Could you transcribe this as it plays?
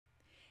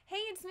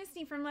it's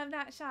Misty from Love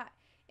That Shot.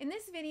 In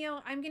this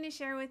video, I'm going to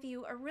share with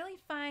you a really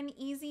fun,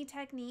 easy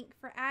technique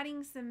for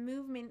adding some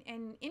movement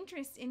and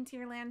interest into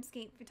your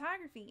landscape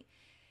photography.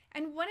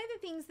 And one of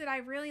the things that I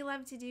really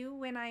love to do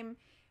when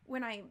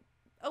I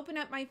open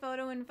up my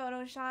photo in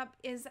Photoshop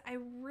is I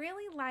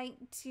really like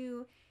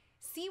to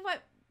see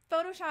what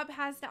Photoshop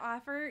has to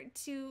offer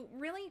to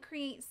really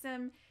create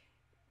some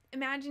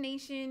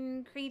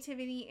imagination,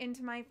 creativity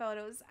into my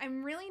photos.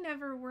 I'm really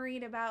never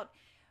worried about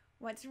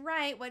what's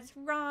right, what's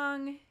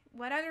wrong,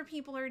 what other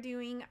people are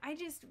doing. I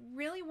just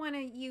really want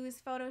to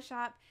use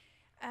Photoshop,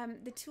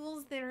 the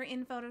tools that are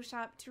in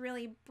Photoshop, to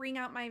really bring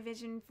out my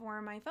vision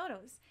for my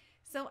photos.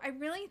 So I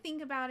really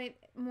think about it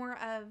more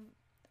of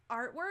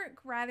artwork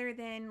rather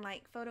than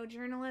like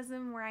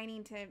photojournalism where I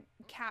need to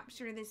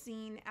capture the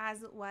scene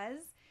as it was.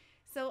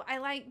 So I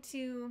like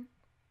to,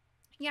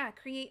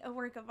 create a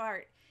work of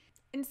art.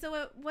 And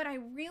so what I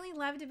really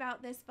loved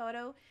about this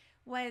photo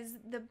was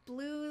the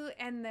blue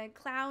and the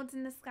clouds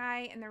in the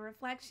sky and the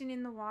reflection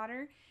in the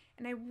water.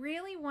 And I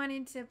really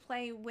wanted to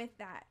play with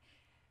that.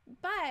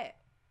 But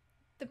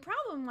the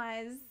problem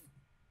was,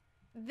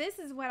 this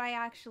is what I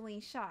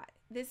actually shot.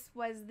 This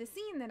was the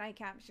scene that I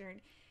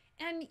captured.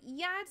 And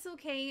yeah, it's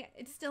okay.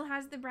 It still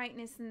has the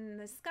brightness in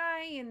the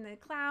sky and the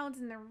clouds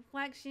and the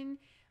reflection.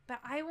 But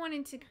I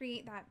wanted to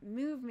create that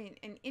movement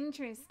and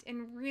interest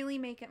and really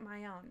make it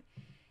my own.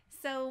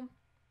 So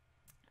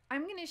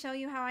I'm going to show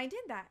you how I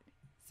did that.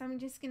 So I'm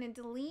just going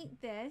to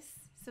delete this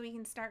so we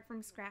can start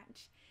from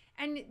scratch.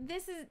 And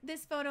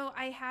this photo,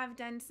 I have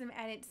done some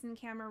edits in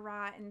Camera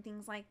Raw and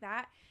things like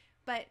that.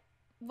 But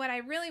what I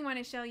really want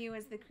to show you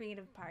is the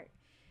creative part.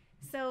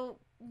 So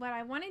what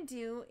I want to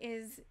do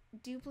is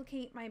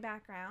duplicate my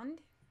background.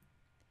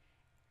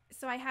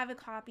 So I have a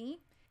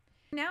copy.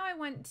 Now I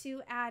want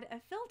to add a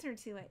filter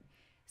to it.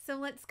 So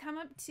let's come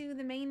up to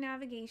the main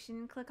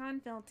navigation, click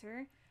on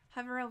filter,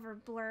 hover over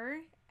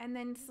blur, and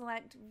then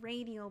select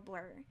radial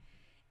blur.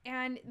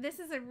 And this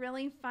is a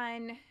really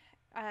fun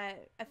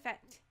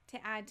effect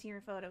to add to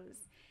your photos.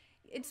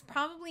 It's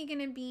probably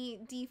going to be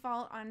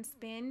default on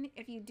spin.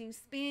 If you do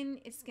spin,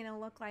 it's going to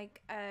look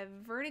like a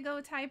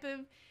vertigo type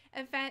of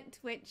effect,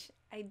 which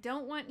I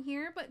don't want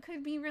here, but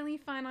could be really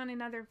fun on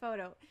another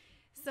photo.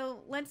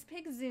 So let's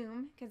pick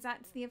zoom, because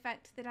that's the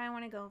effect that I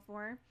want to go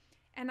for.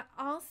 And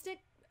I'll stick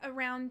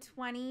around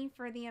 20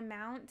 for the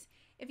amount.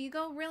 If you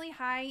go really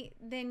high,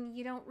 then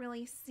you don't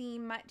really see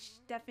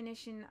much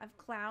definition of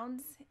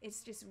clouds.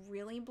 It's just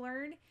really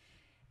blurred.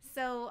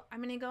 So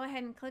I'm going to go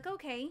ahead and click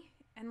OK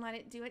and let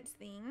it do its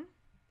thing.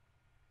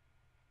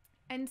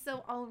 And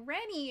so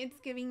already it's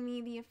giving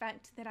me the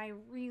effect that I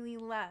really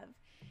love.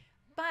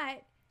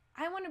 But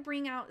I want to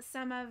bring out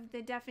some of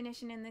the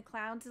definition in the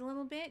clouds a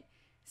little bit.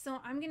 So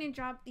I'm going to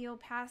drop the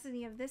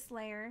opacity of this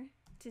layer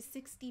to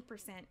 60%.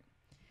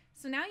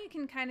 So now you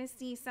can kind of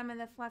see some of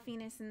the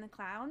fluffiness in the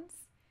clouds.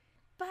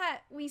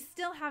 But we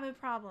still have a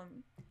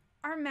problem.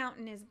 Our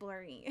mountain is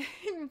blurry.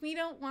 We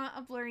don't want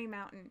a blurry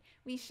mountain.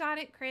 We shot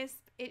it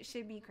crisp. It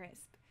should be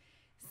crisp.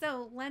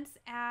 So let's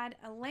add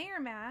a layer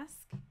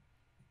mask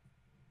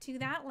to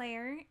that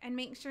layer and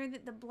make sure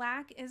that the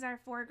black is our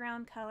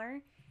foreground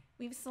color.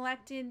 We've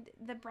selected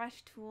the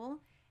brush tool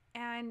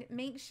and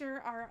make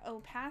sure our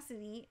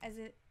opacity as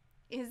it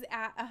is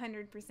at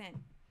 100%.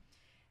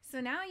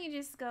 So now you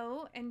just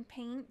go and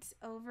paint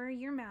over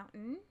your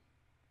mountain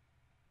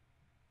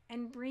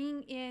and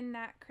bring in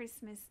that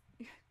crispness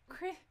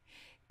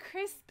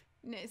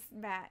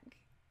back.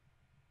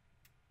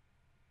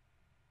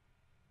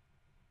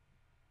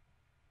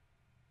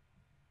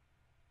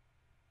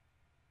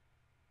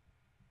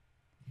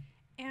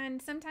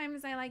 And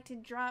sometimes I like to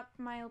drop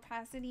my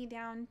opacity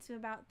down to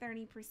about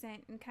 30%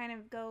 and kind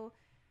of go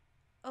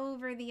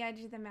over the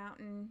edge of the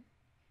mountain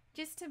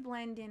just to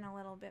blend in a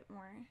little bit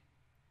more.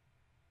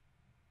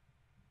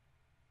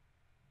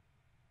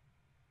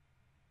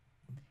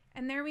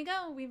 And there we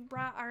go. We've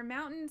brought our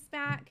mountains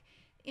back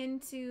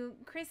into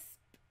crisp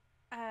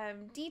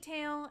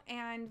detail,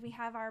 and we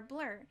have our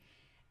blur.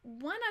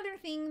 One other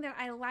thing that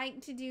I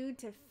like to do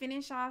to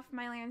finish off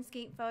my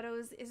landscape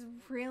photos is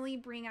really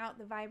bring out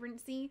the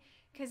vibrancy,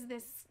 because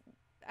this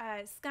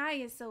sky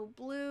is so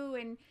blue,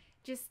 and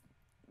just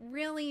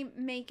really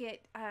make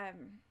it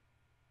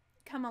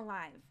come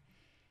alive.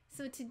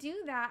 So to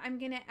do that, I'm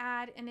going to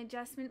add an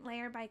adjustment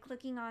layer by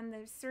clicking on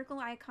the circle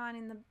icon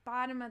in the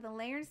bottom of the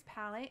layers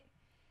palette,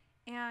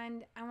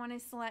 and I want to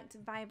select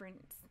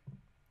vibrance.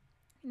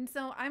 And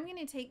so I'm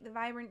going to take the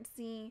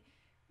vibrancy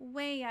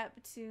way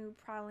up to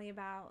probably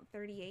about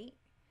 38,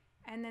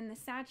 and then the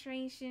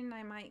saturation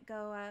I might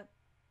go up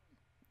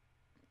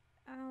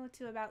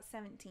to about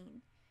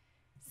 17.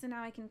 So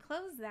now I can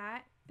close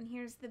that, and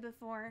here's the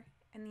before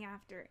and the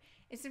after.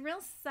 It's a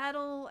real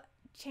subtle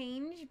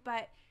change,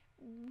 but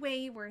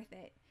way worth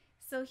it.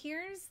 So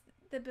here's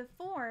the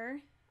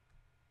before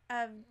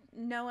of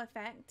no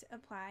effect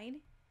applied,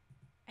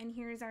 and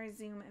here's our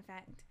zoom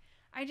effect.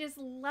 I just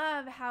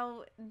love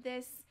how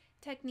this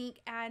technique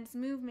adds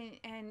movement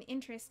and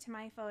interest to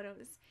my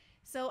photos.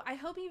 So I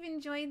hope you've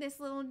enjoyed this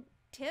little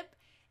tip,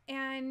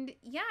 And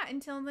yeah,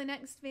 until the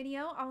next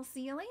video, I'll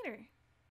see you later.